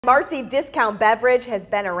Marcy Discount Beverage has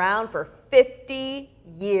been around for 50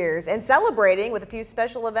 years and celebrating with a few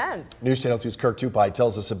special events. News Channel 2's Kirk Tupai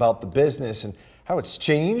tells us about the business and how it's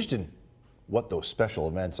changed and what those special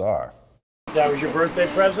events are. That was your birthday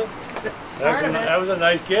present? That was a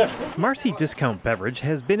nice gift. Marcy Discount Beverage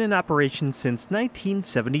has been in operation since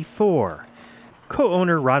 1974.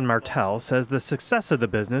 Co-owner Ron Martell says the success of the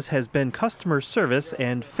business has been customer service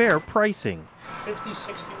and fair pricing.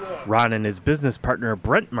 50-61. Ron and his business partner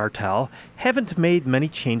Brent Martell haven't made many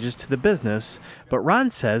changes to the business, but Ron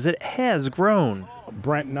says it has grown.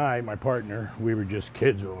 Brent and I, my partner, we were just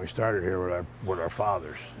kids when we started here with our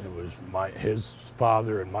fathers. It was his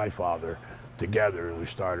father and my father together. We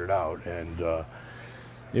started out, and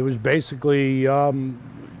it was basically,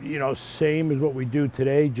 same as what we do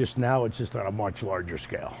today, just now it's just on a much larger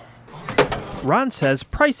scale. Ron says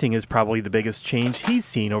pricing is probably the biggest change he's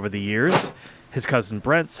seen over the years. His cousin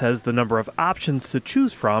Brent says the number of options to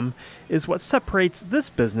choose from is what separates this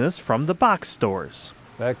business from the box stores.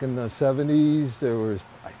 Back in the 70s, there was,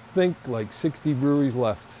 I think, like 60 breweries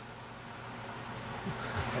left.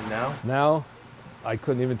 And now? Now, I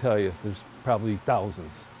couldn't even tell you. There's probably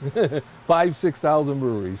thousands. 5,000-6,000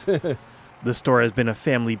 breweries. The store has been a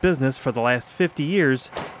family business for the last 50 years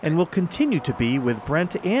and will continue to be, with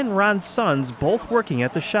Brent and Ron's sons both working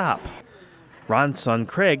at the shop. Ron's son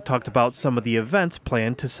Craig talked about some of the events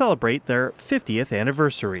planned to celebrate their 50th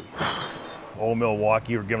anniversary. Old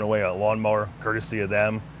Milwaukee, we're giving away a lawnmower courtesy of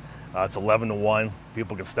them. It's 11 to 1.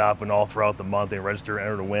 People can stop in all throughout the month. They register,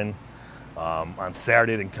 enter to win. On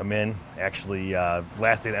Saturday, they can come in. Actually,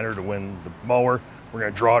 last day to enter to win the mower. We're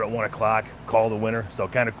going to draw it at 1 o'clock, call the winner. So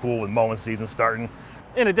kind of cool with mowing season starting.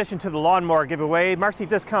 In addition to the lawnmower giveaway, Marcy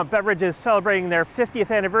Discount Beverage is celebrating their 50th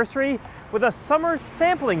anniversary with a summer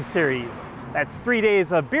sampling series. That's 3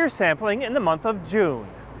 days of beer sampling in the month of June.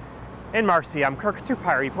 In Marcy, I'm Kirk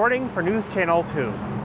Tupai reporting for News Channel 2.